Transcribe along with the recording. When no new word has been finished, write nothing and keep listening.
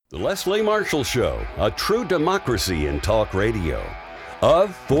The Leslie Marshall Show, a true democracy in talk radio.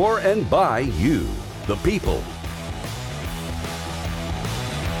 Of, for, and by you, the people.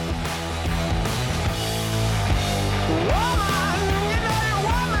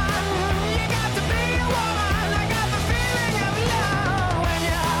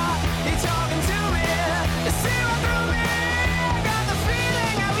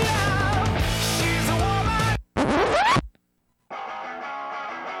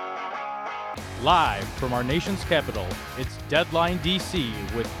 Live from our nation's capital, it's Deadline DC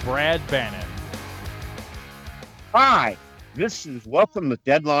with Brad Bannon. Hi, this is Welcome to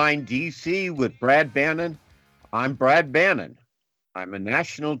Deadline DC with Brad Bannon. I'm Brad Bannon. I'm a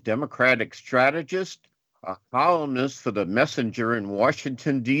national Democratic strategist, a columnist for the Messenger in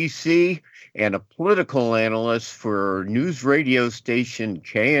Washington, D.C., and a political analyst for news radio station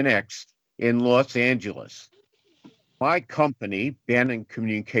KNX in Los Angeles. My company, Bannon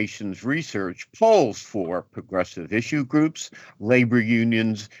Communications Research, polls for progressive issue groups, labor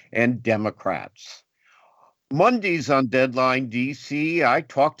unions, and Democrats. Mondays on Deadline DC, I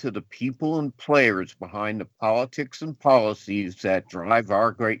talk to the people and players behind the politics and policies that drive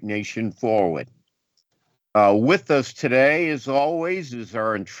our great nation forward. With us today, as always, is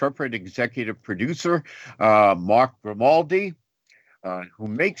our intrepid executive producer, Mark Grimaldi, who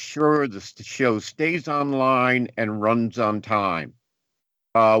makes sure the show stays online and runs on time.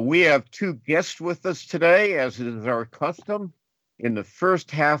 We have two guests with us today, as is our custom. In the first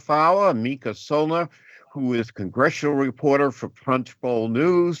half hour, Mika Solner, who is congressional reporter for Punchbowl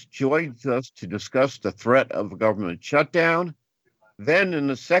News, joins us to discuss the threat of a government shutdown. Then in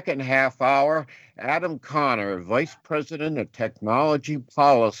the second half hour, Adam Connor, Vice President of Technology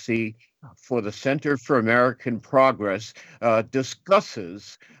Policy for the Center for American Progress,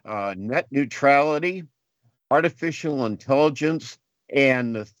 discusses net neutrality, artificial intelligence,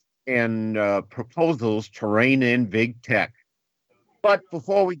 and proposals to rein in big tech. But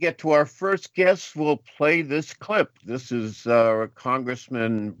before we get to our first guest, we'll play this clip. This is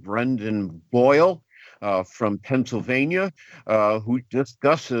Congressman Brendan Boyle from Pennsylvania, who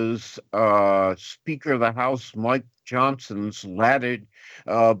discusses Speaker of the House Mike Johnson's laddered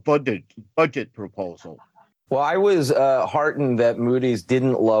budget proposal. Well, I was heartened that Moody's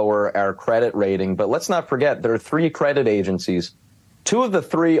didn't lower our credit rating, but let's not forget there are three credit agencies. Two of the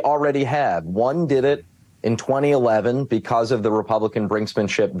three already have. One did it in 2011 because of the Republican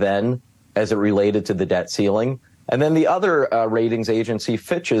brinksmanship then as it related to the debt ceiling. And then the other ratings agency,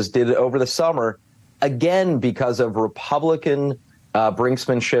 Fitch's, did it over the summer, again because of Republican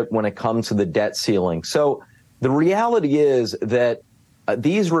brinksmanship when it comes to the debt ceiling. So the reality is that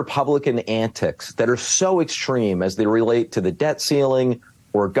these Republican antics that are so extreme as they relate to the debt ceiling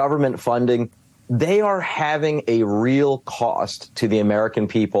or government funding, they are having a real cost to the American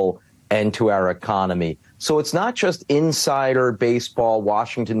people and to our economy. So it's not just insider baseball,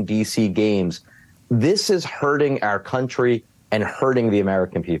 Washington, D.C. games. This is hurting our country and hurting the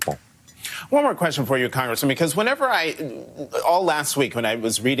American people. One more question for you, Congressman, because all last week when I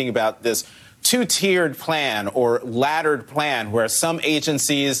was reading about this two-tiered plan or laddered plan where some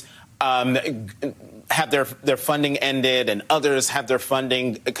agencies have their funding ended and others have their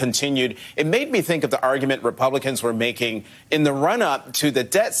funding continued, it made me think of the argument Republicans were making in the run-up to the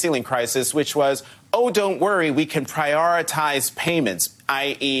debt ceiling crisis, which was, oh, don't worry, we can prioritize payments,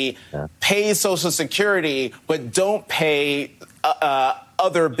 i.e. pay Social Security, but don't pay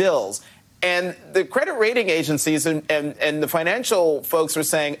other bills. And the credit rating agencies and the financial folks are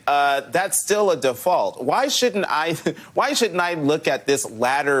saying that's still a default. Why shouldn't I look at this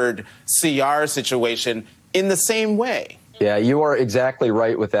laddered CR situation in the same way? Yeah, you are exactly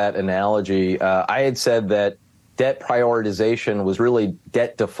right with that analogy. I had said that debt prioritization was really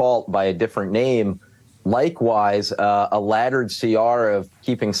debt default by a different name. Likewise, a laddered CR of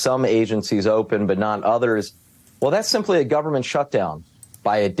keeping some agencies open but not others. Well, that's simply a government shutdown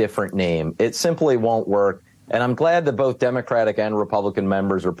by a different name. It simply won't work. And I'm glad that both Democratic and Republican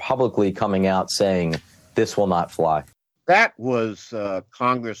members are publicly coming out saying this will not fly. That was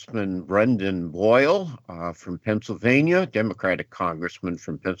Congressman Brendan Boyle from Pennsylvania, Democratic congressman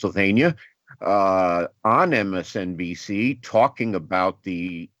from Pennsylvania, on MSNBC talking about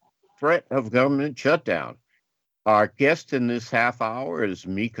the threat of government shutdown. Our guest in this half hour is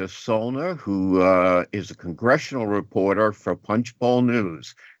Mika Solner, who is a congressional reporter for Punchbowl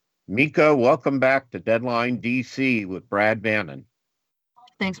News. Mika, welcome back to Deadline DC with Brad Bannon.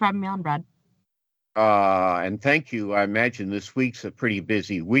 Thanks for having me on, Brad. And thank you. I imagine this week's a pretty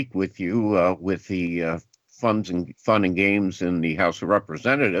busy week with you with the fun and games in the House of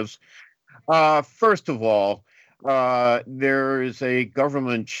Representatives. First of all, There is a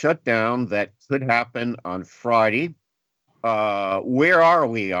government shutdown that could happen on Friday. Where are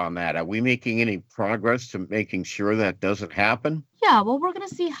we on that? Are we making any progress to making sure that doesn't happen? Yeah, well, we're going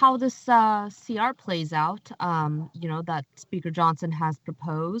to see how this CR plays out, that Speaker Johnson has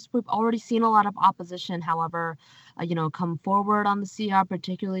proposed. We've already seen a lot of opposition, however, come forward on the CR,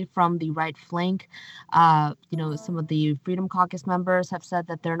 particularly from the right flank. Some of the Freedom Caucus members have said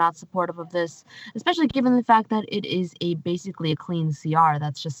that they're not supportive of this, especially given the fact that it is basically a clean CR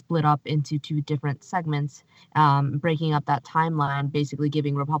that's just split up into two different segments, breaking up that timeline, basically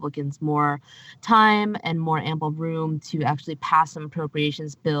giving Republicans more time and more ample room to actually pass some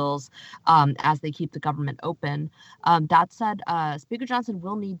appropriations bills as they keep the government open. That said, Speaker Johnson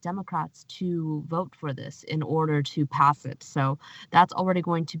will need Democrats to vote for this in order to pass it. So that's already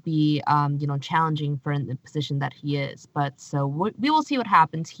going to be, challenging for in the position that he is. But so we will see what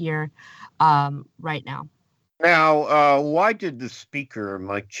happens here right now. Now, why did the Speaker,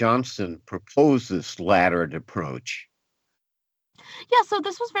 Mike Johnson, propose this laddered approach? Yeah, so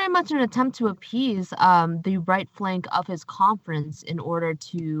this was very much an attempt to appease the right flank of his conference in order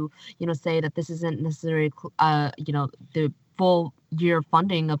to, say that this isn't necessarily, the full year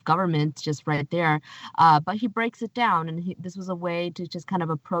funding of government just right there. But he breaks it down, and this was a way to just kind of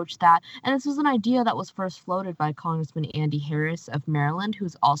approach that. And this was an idea that was first floated by Congressman Andy Harris of Maryland,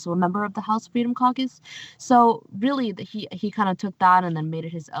 who's also a member of the House Freedom Caucus. So really, he kind of took that and then made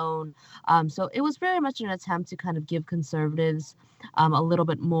it his own. So it was very much an attempt to kind of give conservatives a little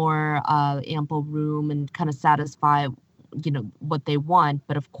bit more ample room and kind of satisfy, what they want.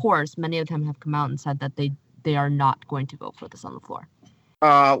 But of course, many of them have come out and said that they are not going to vote for this on the floor.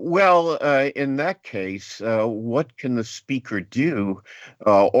 In that case, what can the Speaker do,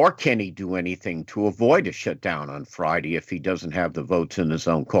 or can he do anything to avoid a shutdown on Friday if he doesn't have the votes in his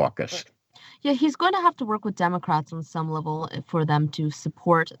own caucus? Yeah, he's going to have to work with Democrats on some level for them to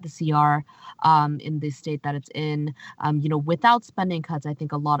support the CR in the state that it's in. Without spending cuts, I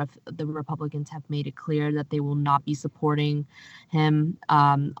think a lot of the Republicans have made it clear that they will not be supporting him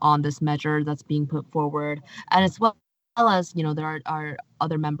on this measure that's being put forward. And as well as, there are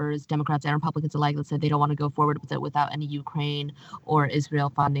other members, Democrats and Republicans alike, that said they don't want to go forward with it without any Ukraine or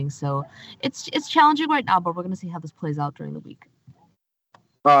Israel funding. So it's challenging right now, but we're going to see how this plays out during the week.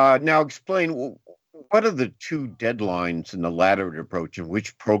 Now explain, what are the two deadlines in the laddered approach, and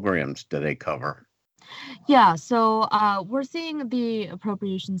which programs do they cover? Yeah, so we're seeing the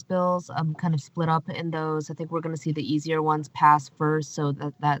appropriations bills kind of split up in those. I think we're going to see the easier ones pass first, so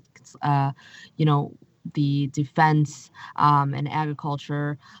that's the defense and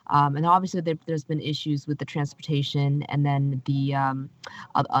agriculture, and obviously there's been issues with the transportation, and then the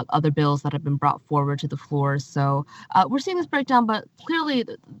other bills that have been brought forward to the floor. So we're seeing this breakdown, but clearly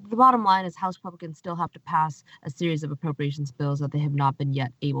the bottom line is House Republicans still have to pass a series of appropriations bills that they have not been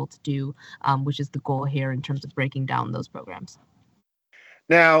yet able to do, which is the goal here in terms of breaking down those programs.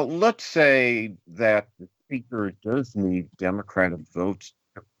 Now, let's say that the Speaker does need Democratic votes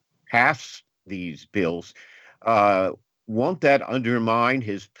to pass these bills. Won't that undermine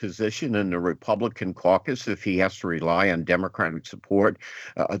his position in the Republican caucus if he has to rely on Democratic support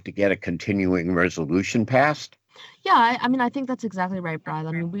to get a continuing resolution passed? Yeah, I think that's exactly right, Brad.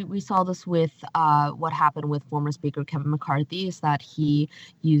 I mean, we saw this with what happened with former Speaker Kevin McCarthy, is that he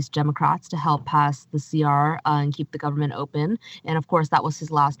used Democrats to help pass the CR and keep the government open. And of course, that was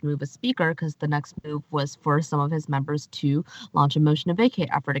his last move as Speaker, because the next move was for some of his members to launch a motion to vacate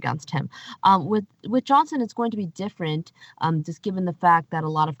effort against him. With Johnson, it's going to be different, just given the fact that a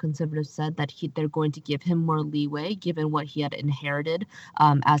lot of conservatives said that they're going to give him more leeway, given what he had inherited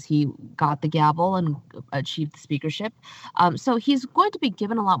as he got the gavel and achieved the speakership. So he's going to be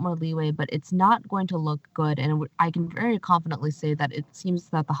given a lot more leeway, but it's not going to look good. And I can very confidently say that it seems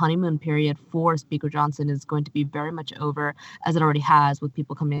that the honeymoon period for Speaker Johnson is going to be very much over, as it already has, with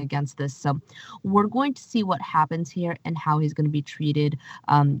people coming against this. So we're going to see what happens here and how he's going to be treated,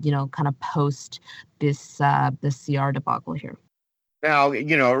 kind of post this CR debacle here. Now, it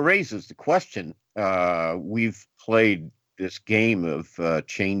raises the question. We've played this game of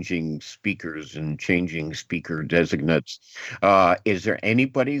changing speakers and changing speaker designates. Is there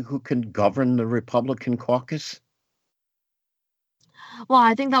anybody who can govern the Republican caucus? Well,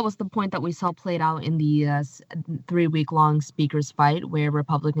 I think that was the point that we saw played out in the 3-week-long speakers fight, where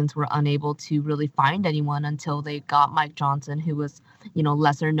Republicans were unable to really find anyone until they got Mike Johnson, who was,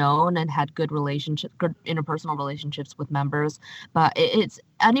 lesser known and had good interpersonal relationships with members. But it's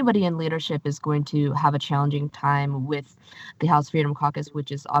anybody in leadership is going to have a challenging time with the House Freedom Caucus,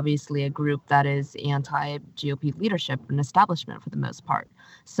 which is obviously a group that is anti-GOP leadership and establishment for the most part.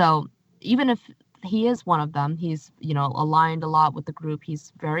 So even if he is one of them. He's, aligned a lot with the group.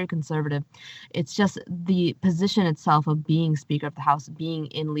 He's very conservative. It's just the position itself of being Speaker of the House, being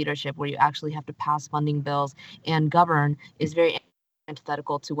in leadership where you actually have to pass funding bills and govern is very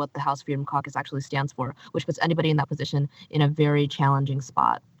antithetical to what the House Freedom Caucus actually stands for, which puts anybody in that position in a very challenging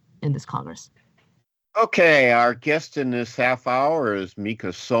spot in this Congress. Okay, our guest in this half hour is Mika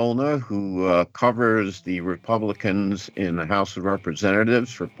Solna, who covers the Republicans in the House of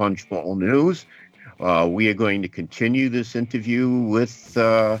Representatives for Punchbowl News. We are going to continue this interview with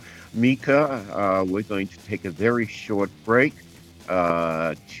Mika. We're going to take a very short break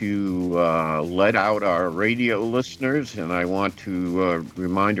to let out our radio listeners, and I want to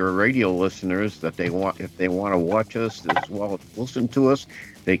remind our radio listeners that if they want to watch us as well as listen to us,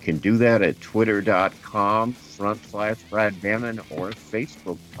 they can do that at twitter.com/Brad Bannon or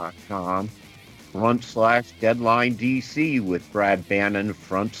facebook.com/Deadline DC with Brad Bannon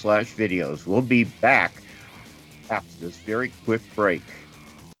 /videos. We'll be back after this very quick break.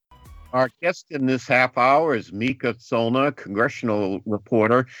 Our guest in this half hour is Mika Solna, congressional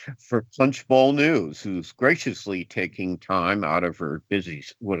reporter for Punchbowl News, who's graciously taking time out of her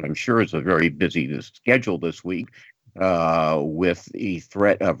what I'm sure is a very busy schedule this week, with the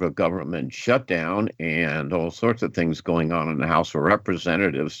threat of a government shutdown and all sorts of things going on in the House of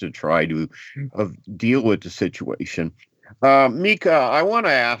Representatives to try to deal with the situation. Mika, I want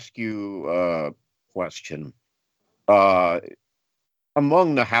to ask you a question.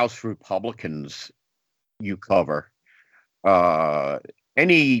 Among the House Republicans you cover, they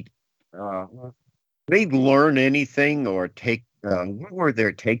learn anything or what were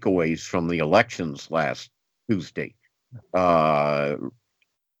their takeaways from the elections last Tuesday?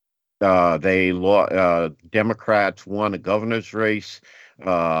 Democrats won a governor's race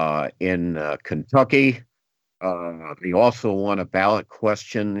in Kentucky. They also won a ballot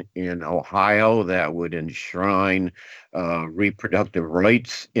question in Ohio that would enshrine reproductive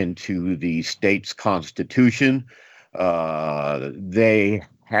rights into the state's constitution. They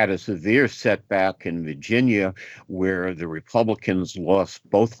had a severe setback in Virginia, where the Republicans lost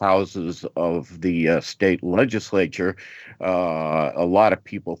both houses of the state legislature. A lot of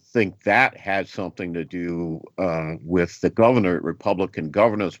people think that had something to do with the Republican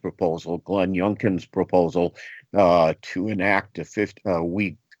governor's proposal, Glenn Youngkin's proposal, to enact a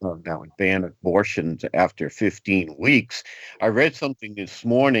week ban abortions after 15 weeks. I read something this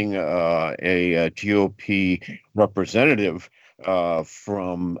morning, a GOP representative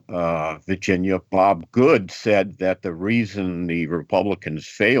from Virginia, Bob Good, said that the reason the Republicans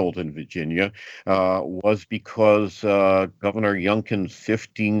failed in Virginia was because Governor Youngkin's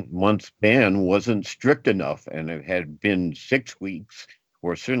 15-month ban wasn't strict enough, and it had been 6 weeks,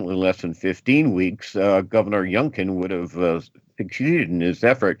 or certainly less than 15 weeks, Governor Youngkin would have succeeded in his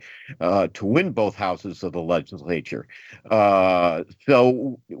effort to win both houses of the legislature.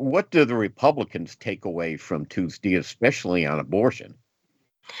 So what do the Republicans take away from Tuesday, especially on abortion?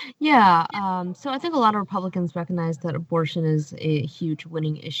 Yeah, so I think a lot of Republicans recognize that abortion is a huge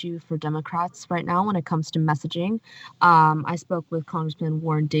winning issue for Democrats right now when it comes to messaging. I spoke with Congressman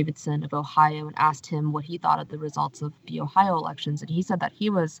Warren Davidson of Ohio and asked him what he thought of the results of the Ohio elections, and he said that he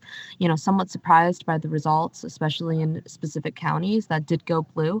was, somewhat surprised by the results, especially in specific counties that did go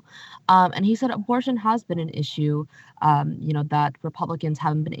blue. And he said abortion has been an issue, that Republicans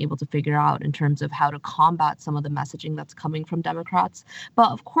haven't been able to figure out in terms of how to combat some of the messaging that's coming from Democrats.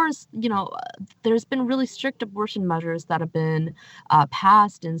 But of course, there's been really strict abortion measures that have been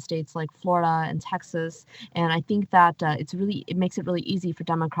passed in states like Florida and Texas. And I think that it makes it really easy for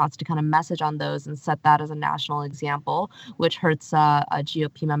Democrats to kind of message on those and set that as a national example, which hurts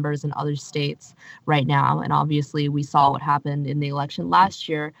GOP members in other states right now. And obviously, we saw what happened in the election last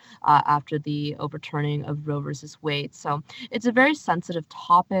year after the overturning of Roe versus Wade. So it's a very sensitive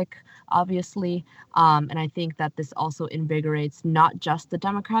topic, obviously. And I think that this also invigorates not just the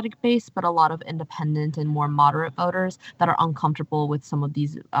Democratic base, but a lot of independent and more moderate voters that are uncomfortable with some of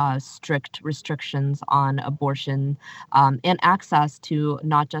these strict restrictions on abortion and access to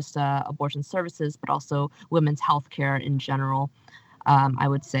not just abortion services, but also women's health care in general. I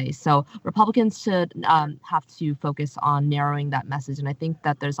would say. So Republicans should have to focus on narrowing that message. And I think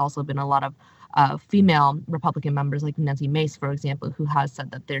that there's also been a lot of female Republican members like Nancy Mace, for example, who has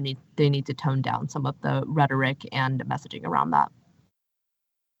said that they need to tone down some of the rhetoric and messaging around that.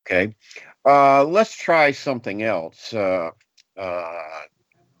 Okay. Let's try something else. The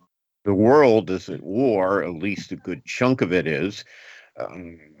world is at war, at least a good chunk of it is.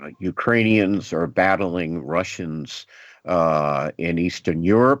 Ukrainians are battling Russians in Eastern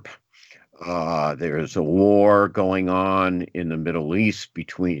Europe. There's a war going on in the Middle East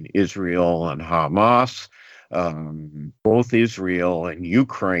between Israel and Hamas. Both Israel and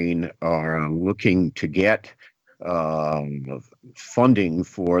Ukraine are looking to get funding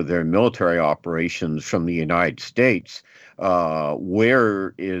for their military operations from the United States.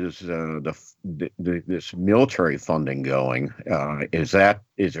 Where is this military funding going? Is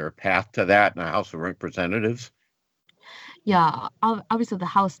there a path to that in the House of Representatives? Yeah, obviously the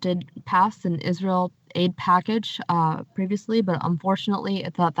House did pass an Israel aid package previously, but unfortunately,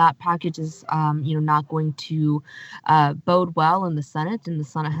 I thought that package is, not going to bode well in the Senate, and the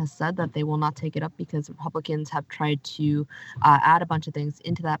Senate has said that they will not take it up because Republicans have tried to add a bunch of things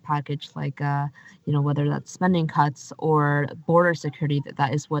into that package, like, whether that's spending cuts or border security.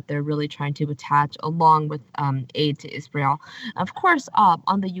 That is what they're really trying to attach along with aid to Israel. Of course,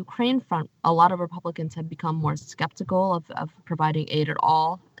 on the Ukraine front, a lot of Republicans have become more skeptical of providing aid at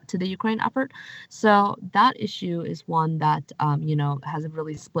all to the Ukraine effort. So that issue is one that, has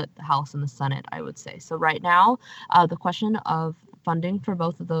really split the House and the Senate, I would say. So right now, the question of funding for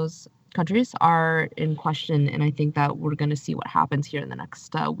both of those countries are in question, and I think that we're going to see what happens here in the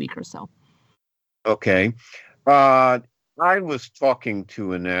next week or so. Okay. I was talking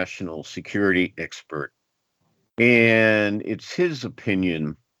to a national security expert, and it's his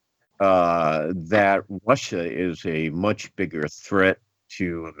opinion that Russia is a much bigger threat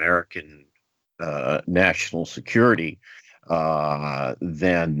to American national security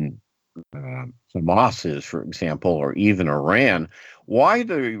than Hamas is, for example, or even Iran. Why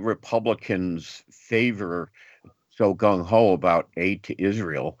do Republicans favor so gung ho about aid to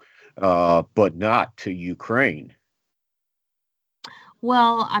Israel, but not to Ukraine?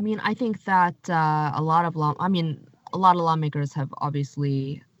 Well, I mean, I think that a lot of lawmakers have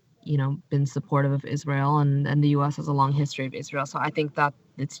obviously, been supportive of Israel, and the U.S. has a long history of Israel. So I think that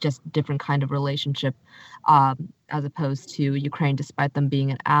it's just a different kind of relationship, as opposed to Ukraine, despite them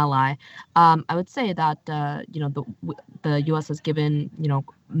being an ally. I would say that, the U.S. has given,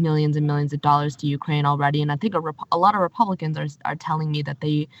 millions and millions of dollars to Ukraine already, and I think a lot of Republicans are telling me that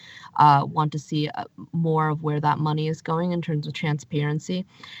they want to see more of where that money is going in terms of transparency,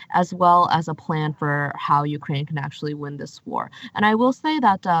 as well as a plan for how Ukraine can actually win this war. And I will say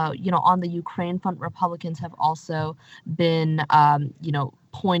that, on the Ukraine front, Republicans have also been,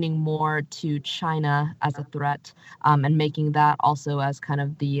 pointing more to China as a threat, and making that also as kind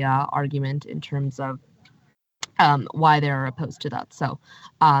of the argument in terms of why they're opposed to that. So,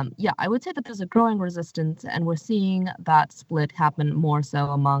 yeah, I would say that there's a growing resistance, and we're seeing that split happen more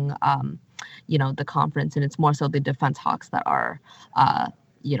so among, the conference, and it's more so the defense hawks that are,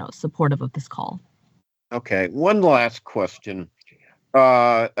 supportive of this call. Okay, one last question.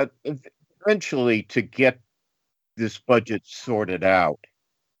 Uh, e- Eventually, to get this budget sorted out,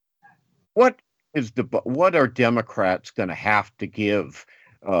 what what are Democrats going to have to give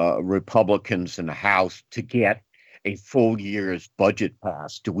Republicans in the House to get a full year's budget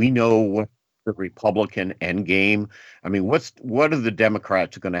passed? Do we know what the Republican end game? I mean, what are the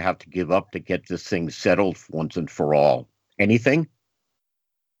Democrats going to have to give up to get this thing settled once and for all? Anything?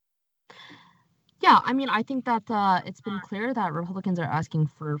 Yeah, I mean, I think that it's been clear that Republicans are asking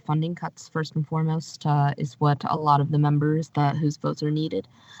for funding cuts first and foremost, is what a lot of the members whose votes are needed,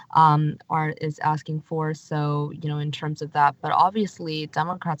 is asking for. So, in terms of that, but obviously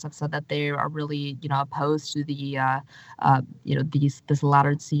Democrats have said that they are really, opposed to the, this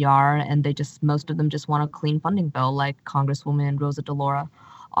laddered CR, and most of them just want a clean funding bill, like Congresswoman Rosa DeLauro,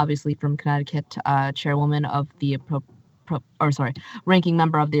 obviously from Connecticut, chairwoman of the ranking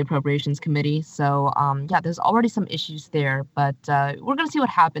member of the Appropriations Committee. So, yeah, there's already some issues there, but we're going to see what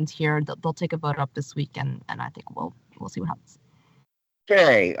happens here. They'll take a vote up this week, and I think we'll see what happens.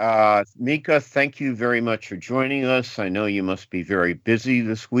 Okay, Mika, thank you very much for joining us. I know you must be very busy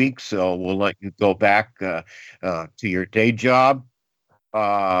this week, so we'll let you go back to your day job.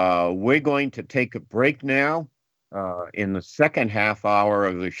 We're going to take a break now. In the second half hour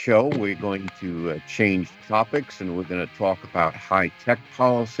of the show, we're going to change topics, and we're going to talk about high-tech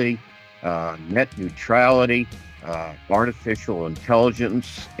policy, net neutrality, artificial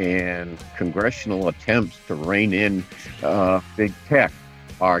intelligence, and congressional attempts to rein in big tech.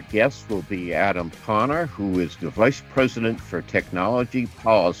 Our guest will be Adam Connor, who is the Vice President for Technology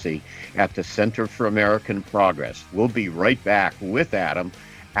Policy at the Center for American Progress. We'll be right back with Adam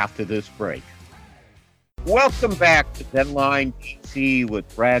after this break. Welcome back to Deadline DC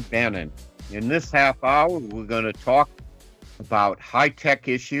with Brad Bannon. In this half hour, we're going to talk about high-tech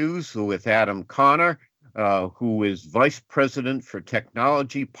issues with Adam Connor, who is Vice President for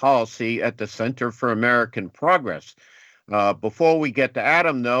Technology Policy at the Center for American Progress. Before we get to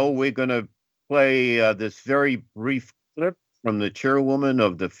Adam, though, we're going to play this very brief clip from the chairwoman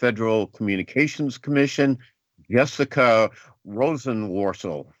of the Federal Communications Commission, Jessica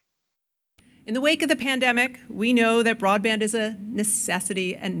Rosenworcel. In the wake of the pandemic, we know that broadband is a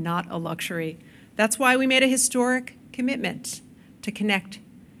necessity and not a luxury. That's why we made a historic commitment to connect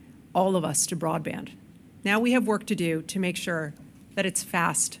all of us to broadband. Now we have work to do to make sure that it's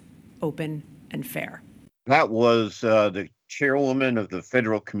fast, open, and fair. That was the chairwoman of the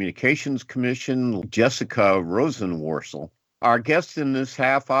Federal Communications Commission, Jessica Rosenworcel. Our guest in this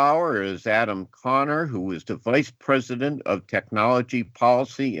half hour is Adam Connor, who is the Vice President of Technology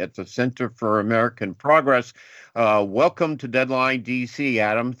Policy at the Center for American Progress. Welcome to Deadline DC,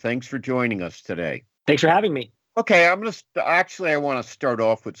 Adam. Thanks for joining us today. Thanks for having me. Okay, I want to start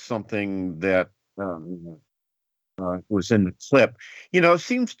off with something that was in the clip. It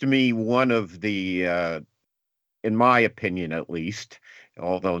seems to me one of the, in my opinion at least,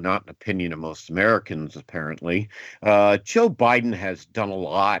 although not an opinion of most Americans apparently, Joe Biden has done a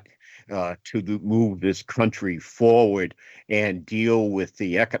lot to move this country forward and deal with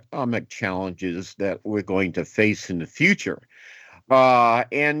the economic challenges that we're going to face in the future.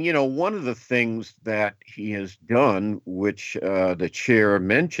 And one of the things that he has done, which the chair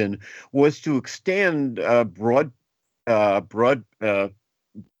mentioned, was to extend broadband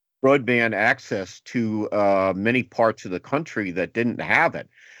access to many parts of the country that didn't have it.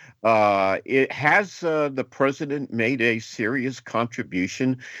 The president made a serious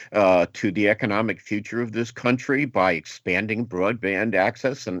contribution to the economic future of this country by expanding broadband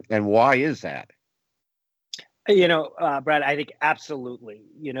access, and why is that? Brad, I think absolutely.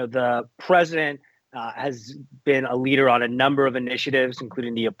 The president has been a leader on a number of initiatives,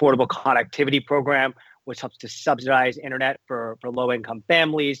 including the Affordable Connectivity Program, which helps to subsidize internet for low-income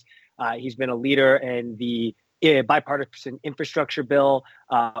families. He's been a leader in the bipartisan infrastructure bill,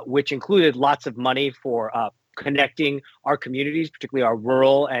 which included lots of money for connecting our communities, particularly our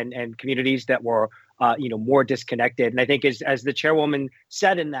rural and communities that were more disconnected. And I think as the chairwoman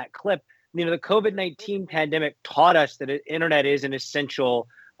said in that clip, the COVID-19 pandemic taught us that internet is an essential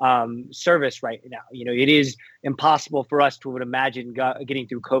service right now. It is impossible for us to imagine getting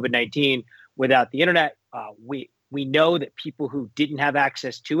through COVID-19 without the internet. We know that people who didn't have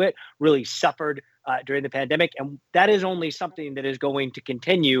access to it really suffered during the pandemic. And that is only something that is going to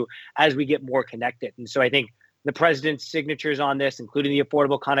continue as we get more connected. And so I think the president's signatures on this, including the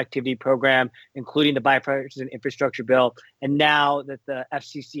Affordable Connectivity Program, including the bipartisan infrastructure bill, and now that the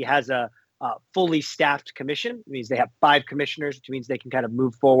FCC has a fully staffed commission, it means they have 5 commissioners, which means they can kind of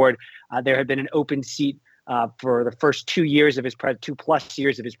move forward. There had been an open seat for the first 2 years of his 2+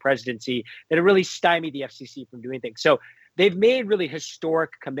 years of his presidency that had really stymied the FCC from doing things. So they've made really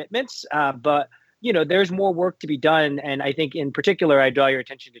historic commitments, but there's more work to be done. And I think in particular, I draw your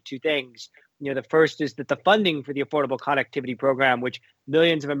attention to 2 things. The first is that the funding for the Affordable Connectivity Program, which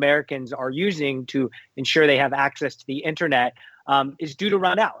millions of Americans are using to ensure they have access to the internet, is due to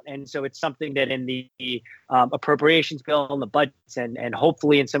run out. And so it's something that in the appropriations bill and the budgets and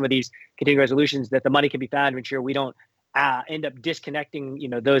hopefully in some of these continuing resolutions that the money can be found to ensure we don't end up disconnecting,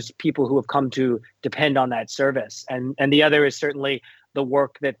 those people who have come to depend on that service. And the other is certainly the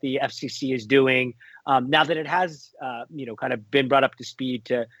work that the FCC is doing now that it has, kind of been brought up to speed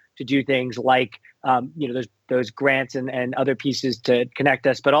to do things like, those grants and other pieces to connect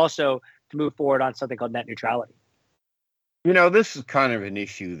us, but also to move forward on something called net neutrality. This is kind of an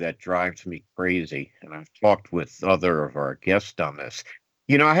issue that drives me crazy, and I've talked with other of our guests on this.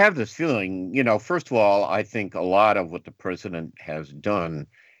 I have this feeling, first of all, I think a lot of what the president has done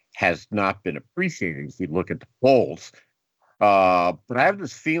has not been appreciated if you look at the polls. But I have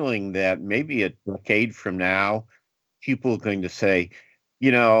this feeling that maybe a decade from now, people are going to say,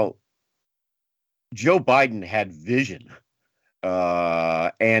 Joe Biden had vision.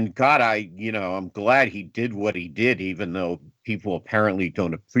 And God, I'm glad he did what he did, even though people apparently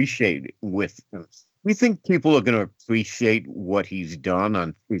don't appreciate it we think people are going to appreciate what he's done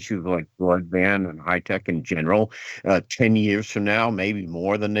on issues like broadband and high tech in general 10 years from now, maybe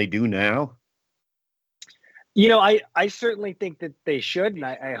more than they do now. I certainly think that they should, and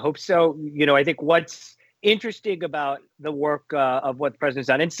I hope so. I think what's interesting about the work of what the president's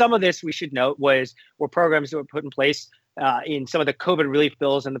done, and some of this we should note were programs that were put in place in some of the COVID relief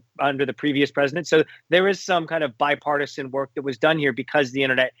bills under the previous president. So there is some kind of bipartisan work that was done here because the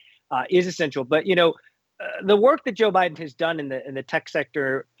internet is essential. But the work that Joe Biden has done in the tech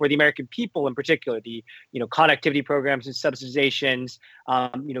sector for the American people, in particular, the connectivity programs and subsidizations,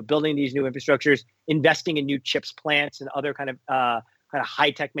 building these new infrastructures, investing in new chips plants and other kind of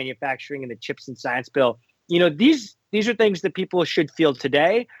high tech manufacturing in the chips and science bill. These these are things that people should feel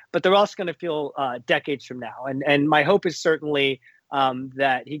today, but they're also going to feel decades from now. And my hope is certainly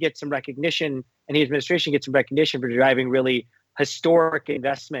that he gets some recognition and the administration gets some recognition for driving really historic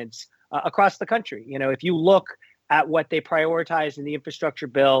investments across the country. If you look at what they prioritize in the infrastructure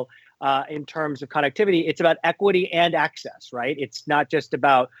bill in terms of connectivity, it's about equity and access, right? It's not just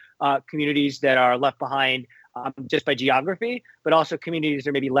about communities that are left behind just by geography, but also communities that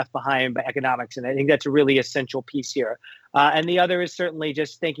are maybe left behind by economics. And I think that's a really essential piece here. And the other is certainly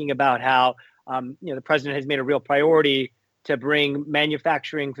just thinking about how the president has made a real priority to bring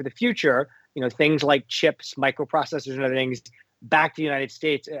manufacturing for the future, things like chips, microprocessors, and other things back to the United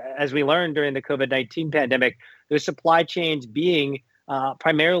States. As we learned during the COVID-19 pandemic, those supply chains being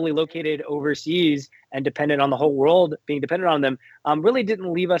primarily located overseas and dependent on the whole world being dependent on them really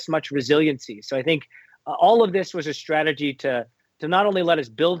didn't leave us much resiliency. So I think all of this was a strategy to not only let us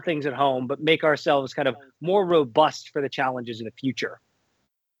build things at home, but make ourselves kind of more robust for the challenges of the future.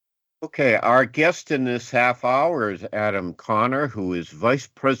 Okay, our guest in this half hour is Adam Connor, who is Vice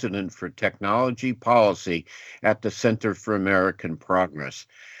President for Technology Policy at the Center for American Progress.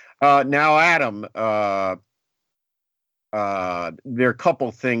 Now, Adam, there are a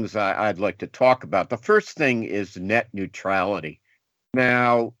couple things I'd like to talk about. The first thing is net neutrality.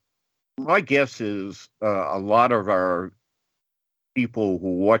 Now, my guess is a lot of our people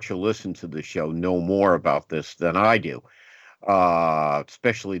who watch or listen to the show know more about this than I do,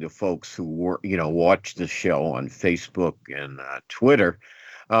 especially the folks who watch the show on Facebook and Twitter.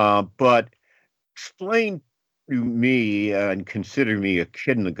 But explain to me and consider me a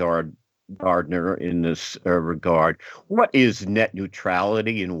kindergartner in this regard. What is net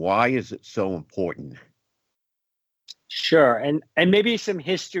neutrality and why is it so important? Sure, and maybe some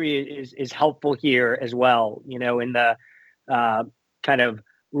history is helpful here as well. In the kind of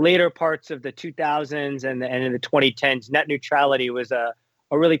later parts of the 2000s and in the 2010s, net neutrality was a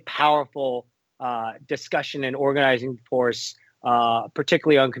really powerful discussion and organizing force,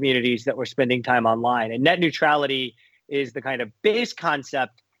 particularly on communities that were spending time online. And net neutrality is the kind of base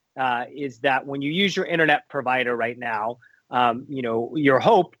concept is that when you use your internet provider right now, your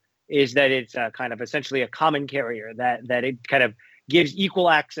hope is that it's kind of essentially a common carrier, that it kind of gives equal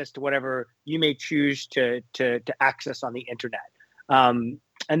access to whatever you may choose to access on the internet.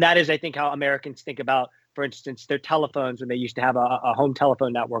 And that is, I think, how Americans think about, for instance, their telephones when they used to have a home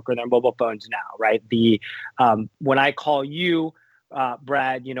telephone network, or their mobile phones now, right? When I call you,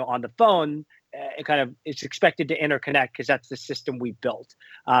 Brad, on the phone, it's expected to interconnect because that's the system we built.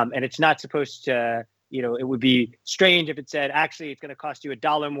 And it's not supposed to, it would be strange if it said, actually, it's going to cost you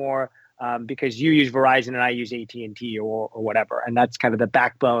 $1 more because you use Verizon and I use AT&T or whatever. And that's kind of the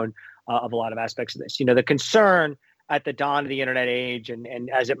backbone of a lot of aspects of this. The concern at the dawn of the internet age and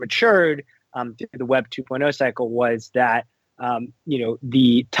as it matured through the Web 2.0 cycle was that,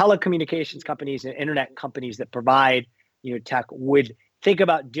 the telecommunications companies and internet companies that provide, tech would think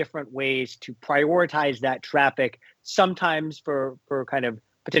about different ways to prioritize that traffic, sometimes for kind of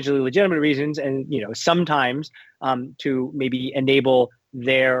potentially legitimate reasons, and sometimes to maybe enable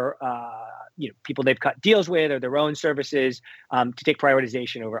their people they've cut deals with or their own services to take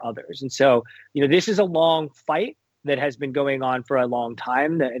prioritization over others. And so this is a long fight that has been going on for a long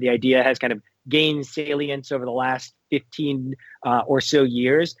time. The idea has kind of gained salience over the last 15 or so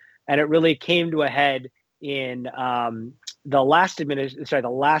years, and it really came to a head in the last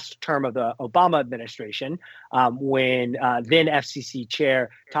term of the Obama administration, when then FCC Chair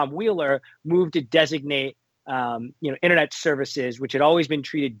Tom Wheeler moved to designate internet services, which had always been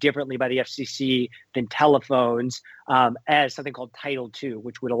treated differently by the FCC than telephones, as something called Title II,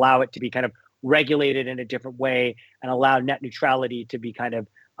 which would allow it to be kind of regulated in a different way and allow net neutrality to be kind of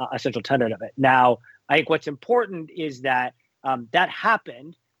a central tenet of it. Now, I think what's important is that that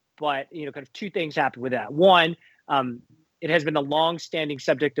happened, but kind of two things happened with that. One, it has been a long-standing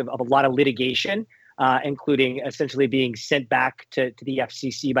subject of a lot of litigation, including essentially being sent back to the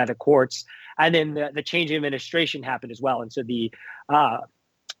FCC by the courts. And then the change in administration happened as well. And so the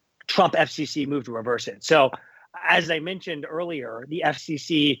Trump FCC moved to reverse it. So as I mentioned earlier, the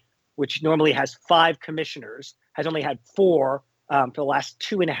FCC, which normally has 5 commissioners, has only had 4 for the last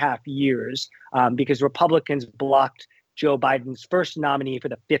 2.5 years because Republicans blocked Joe Biden's first nominee for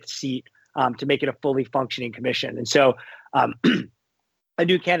the 5th seat to make it a fully functioning commission. And so a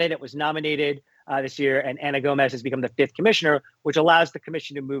new candidate was nominated this year, and Ana Gomez has become the 5th commissioner, which allows the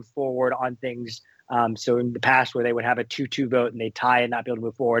commission to move forward on things. So in the past, where they would have a 2-2 vote and they tie and not be able to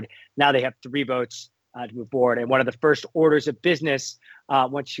move forward, now they have 3 votes to move forward. And one of the first orders of business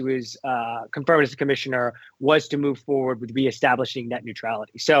once she was confirmed as a commissioner was to move forward with reestablishing net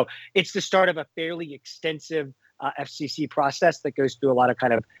neutrality. So it's the start of a fairly extensive FCC process that goes through a lot of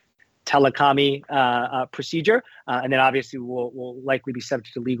kind of telecom procedure. And then obviously will likely be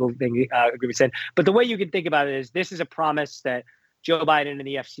subject to legal agreements. But the way you can think about it is this is a promise that Joe Biden and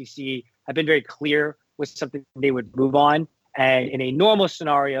the FCC have been very clear was something they would move on. And in a normal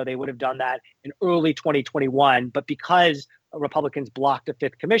scenario, they would have done that in early 2021. But because Republicans blocked a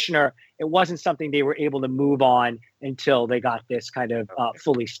fifth commissioner, it wasn't something they were able to move on until they got this kind of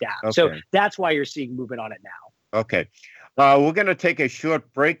fully staffed. Okay. So that's why you're seeing movement on it now. Okay. We're going to take a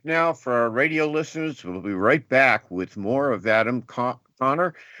short break now for our radio listeners. We'll be right back with more of Adam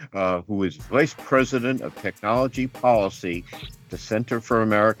Conner, who is Vice President of Technology Policy at the Center for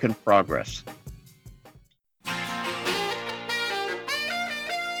American Progress.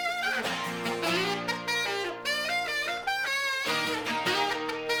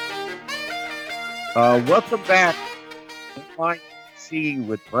 Welcome back to DC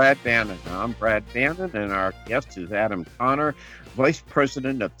with Brad Bannon. I'm Brad Bannon, and our guest is Adam Conner, Vice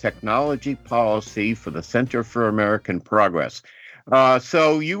President of Technology Policy for the Center for American Progress.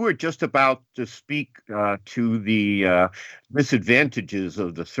 So you were just about to speak to the disadvantages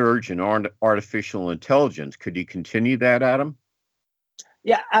of the surge in artificial intelligence. Could you continue that, Adam?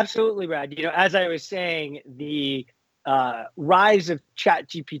 Yeah, absolutely, Brad. As I was saying, the rise of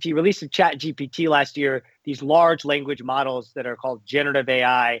ChatGPT, release of ChatGPT last year, these large language models that are called generative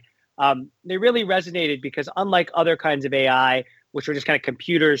AI, they really resonated because unlike other kinds of AI, which are just kind of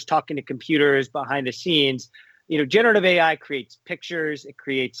computers talking to computers behind the scenes, generative AI creates pictures, it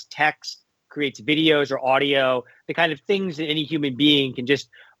creates text, creates videos or audio, the kind of things that any human being can just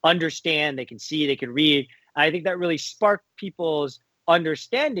understand, they can see, they can read. And I think that really sparked people's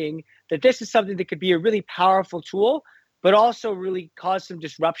understanding that this is something that could be a really powerful tool, but also really cause some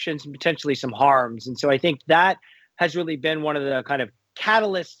disruptions and potentially some harms. And so I think that has really been one of the kind of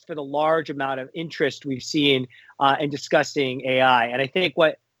catalysts for the large amount of interest we've seen in discussing AI. And I think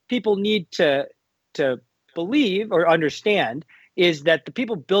what people need to believe or understand is that the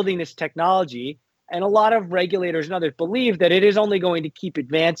people building this technology and a lot of regulators and others believe that it is only going to keep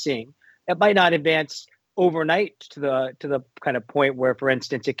advancing. It might not advance overnight to the kind of point where, for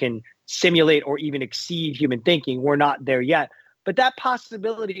instance, it can simulate or even exceed human thinking. We're not there yet, but that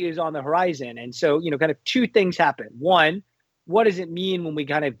possibility is on the horizon. And so, kind of two things happen. One, what does it mean when we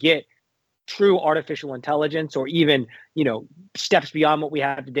kind of get true artificial intelligence or even, steps beyond what we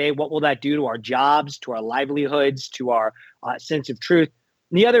have today? What will that do to our jobs, to our livelihoods, to our sense of truth?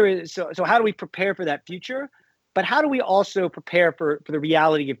 And the other is, so how do we prepare for that future? But how do we also prepare for the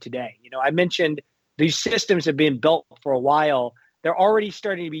reality of today? I mentioned these systems have been built for a while. They're already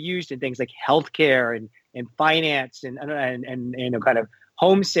starting to be used in things like healthcare and finance and kind of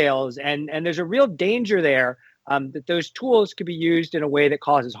home sales. And there's a real danger there that those tools could be used in a way that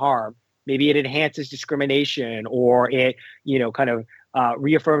causes harm. Maybe it enhances discrimination or it, kind of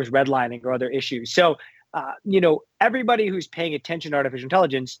reaffirms redlining or other issues. So, everybody who's paying attention to artificial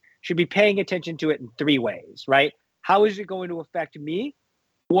intelligence should be paying attention to it in three ways, right? How is it going to affect me?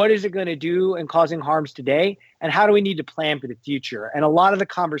 What is it going to do in causing harms today? And how do we need to plan for the future? And a lot of the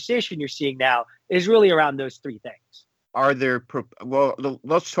conversation you're seeing now is really around those three things. Are there,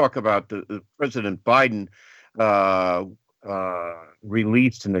 let's talk about the President Biden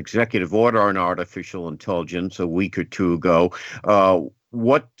released an executive order on artificial intelligence a week or two ago.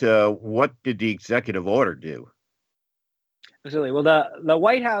 What did the executive order do? Absolutely. Well, the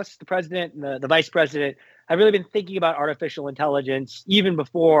White House, the president, and the vice president have really been thinking about artificial intelligence even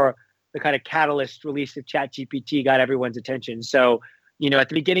before the kind of catalyst release of ChatGPT got everyone's attention. So, at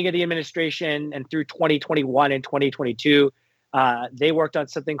the beginning of the administration and through 2021 and 2022, they worked on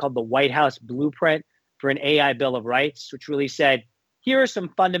something called the White House Blueprint for an AI Bill of Rights, which really said, here are some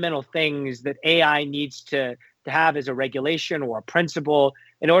fundamental things that AI needs to have as a regulation or a principle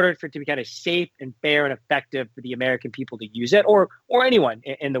in order for it to be kind of safe and fair and effective for the American people to use it or anyone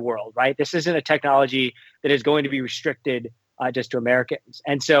in the world, right? This isn't a technology that is going to be restricted just to Americans.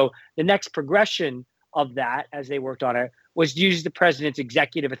 And so the next progression of that, as they worked on it, was to use the president's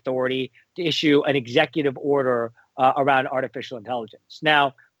executive authority to issue an executive order around artificial intelligence.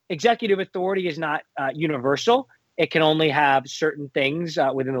 Now, executive authority is not universal. It can only have certain things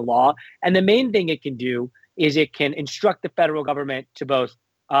within the law. And the main thing it can do is it can instruct the federal government to both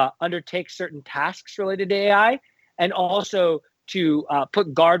undertake certain tasks related to AI and also to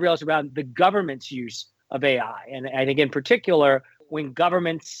put guardrails around the government's use of AI. And I think in particular, when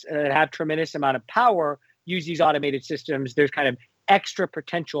governments that have tremendous amount of power use these automated systems, there's kind of extra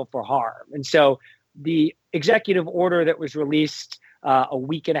potential for harm. And so the executive order that was released a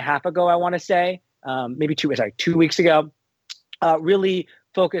week and a half ago, I want to say, maybe 2 weeks ago, really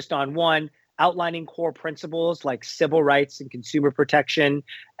focused on one, outlining core principles like civil rights and consumer protection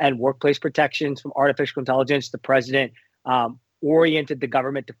and workplace protections from artificial intelligence. The president oriented the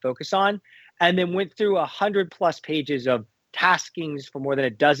government to focus on, and then went through 100+ pages of taskings for more than a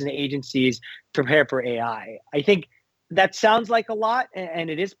dozen agencies to prepare for AI. I think that sounds like a lot, and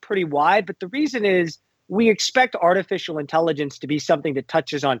it is pretty wide, but the reason is we expect artificial intelligence to be something that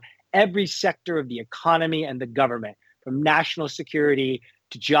touches on every sector of the economy and the government, from national security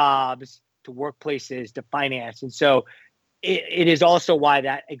to jobs to workplaces to finance. And so it is also why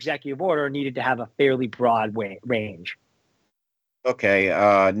that executive order needed to have a fairly broad range. Okay.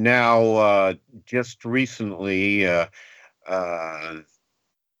 Now, just recently, a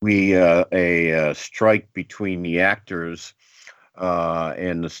strike between the actors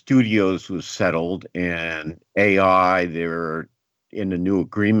and the studios was settled, and AI, in the new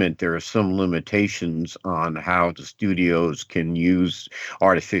agreement, there are some limitations on how the studios can use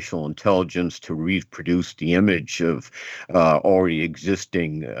artificial intelligence to reproduce the image of already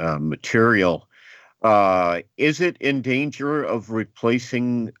existing material. Is it in danger of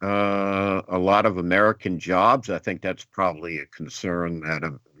replacing a lot of American jobs? I think that's probably a concern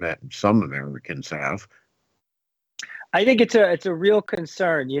that some Americans have. I think it's a real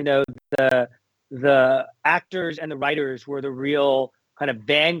concern. The actors and the writers were the real kind of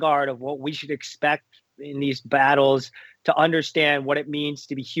vanguard of what we should expect in these battles to understand what it means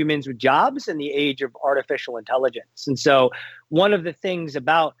to be humans with jobs in the age of artificial intelligence. And so one of the things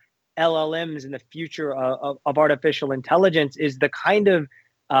about LLMs and the future of artificial intelligence is the kind of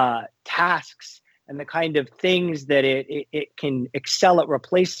tasks and the kind of things that it can excel at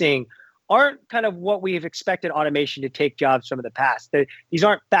replacing aren't kind of what we've expected automation to take jobs from in the past. These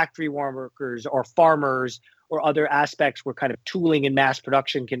aren't factory workers or farmers or other aspects where kind of tooling and mass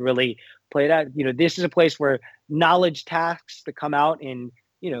production can really play it out. This is a place where knowledge tasks that come out in,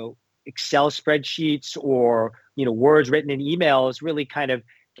 Excel spreadsheets or, words written in emails really kind of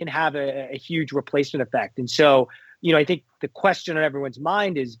can have a huge replacement effect. And so, I think the question on everyone's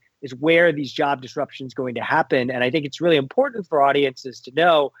mind is where are these job disruptions going to happen? And I think it's really important for audiences to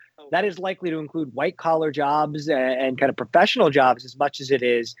know that is likely to include white collar jobs and kind of professional jobs as much as it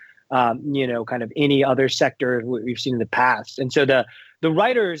is, kind of any other sector we've seen in the past. And so the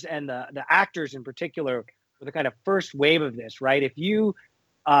writers and the actors in particular were the kind of first wave of this, right? If you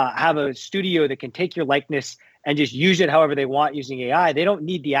have a studio that can take your likeness and just use it however they want using AI, they don't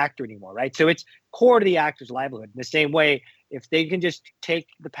need the actor anymore, right? So it's core to the actor's livelihood. In the same way, if they can just take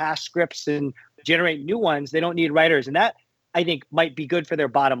the past scripts and generate new ones, they don't need writers. And that, I think, might be good for their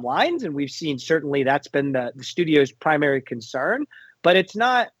bottom lines. And we've seen certainly that's been the studio's primary concern. But it's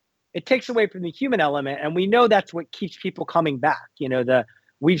not, it takes away from the human element. And we know that's what keeps people coming back.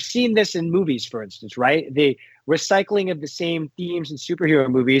 We've seen this in movies, for instance, right? The recycling of the same themes in superhero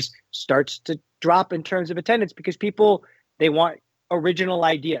movies starts to drop in terms of attendance because people, they want original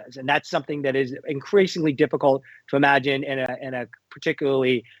ideas. And that's something that is increasingly difficult to imagine in a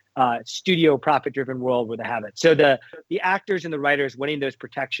particularly studio profit-driven world where they have it. So the actors and the writers winning those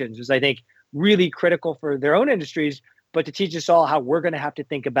protections is, I think, really critical for their own industries, but to teach us all how we're going to have to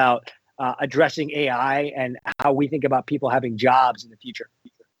think about addressing AI and how we think about people having jobs in the future.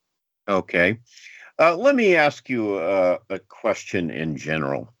 Okay. Let me ask you a question in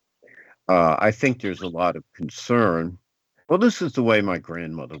general. I think there's a lot of concern. Well, this is the way my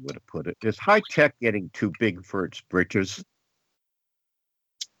grandmother would have put it. Is high tech getting too big for its britches?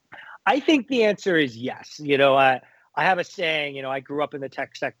 I think the answer is yes. I have a saying, I grew up in the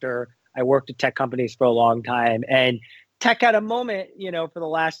tech sector. I worked at tech companies for a long time, and tech had a moment, for the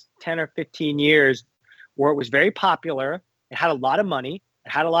last 10 or 15 years where it was very popular. It had a lot of money,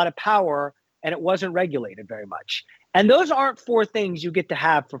 it had a lot of power, and it wasn't regulated very much. And those aren't four things you get to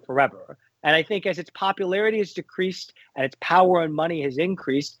have for forever. And I think as its popularity has decreased and its power and money has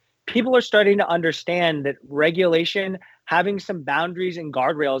increased, people are starting to understand that regulation, having some boundaries and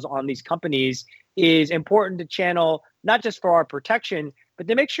guardrails on these companies is important to channel, not just for our protection, but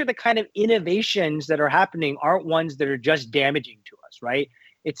to make sure the kind of innovations that are happening aren't ones that are just damaging to us, right?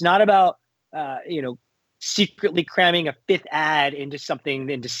 It's not about, secretly cramming a fifth ad into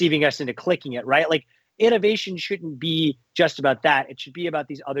something and deceiving us into clicking it, right? Like, innovation shouldn't be just about that. It should be about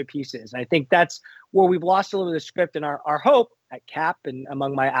these other pieces. And I think that's where we've lost a little bit of the script. And our hope at CAP and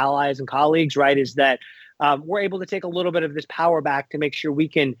among my allies and colleagues, right, is that we're able to take a little bit of this power back to make sure we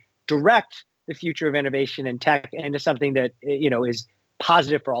can direct the future of innovation and tech into something that, is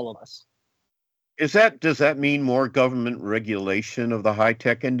positive for all of us. Does that mean more government regulation of the high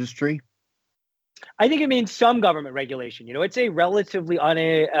tech industry? I think it means some government regulation. It's a relatively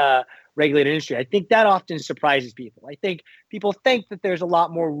regulated industry. I think that often surprises people. I think people think that there's a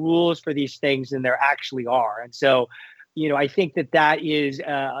lot more rules for these things than there actually are. And so, I think that is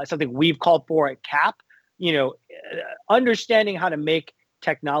something we've called for at CAP. Understanding how to make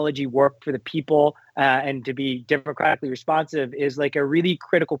technology work for the people and to be democratically responsive is like a really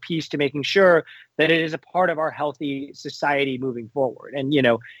critical piece to making sure that it is a part of our healthy society moving forward. And,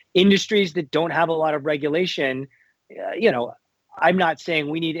 industries that don't have a lot of regulation, I'm not saying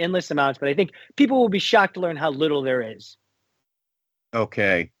we need endless amounts, but I think people will be shocked to learn how little there is.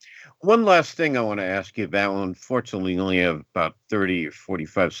 Okay. One last thing I want to ask you about. Unfortunately, we only have about 30 or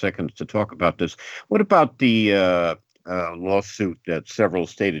 45 seconds to talk about this. What about the lawsuit that several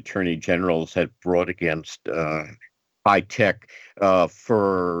state attorney generals had brought against high tech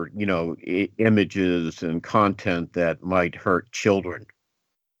for, images and content that might hurt children?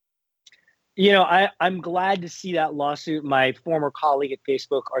 I'm glad to see that lawsuit. My former colleague at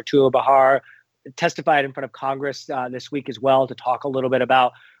Facebook, Arturo Bahar, testified in front of Congress this week as well to talk a little bit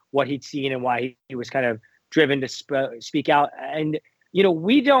about what he'd seen and why he was kind of driven to speak out. And,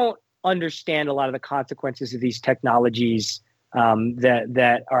 we don't understand a lot of the consequences of these technologies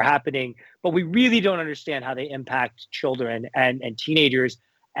that are happening, but we really don't understand how they impact children and teenagers.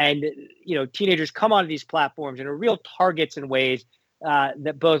 And, teenagers come onto these platforms and are real targets in ways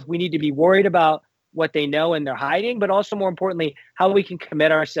that both we need to be worried about what they know and they're hiding, but also more importantly, how we can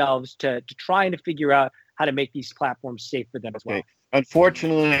commit ourselves to trying to figure out how to make these platforms safe for them as well.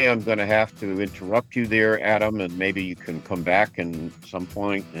 Unfortunately, I'm going to have to interrupt you there, Adam, and maybe you can come back at some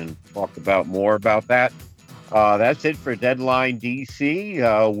point and talk about more about that. That's it for Deadline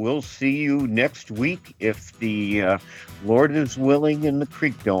DC. We'll see you next week if the Lord is willing and the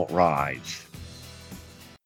creek don't rise.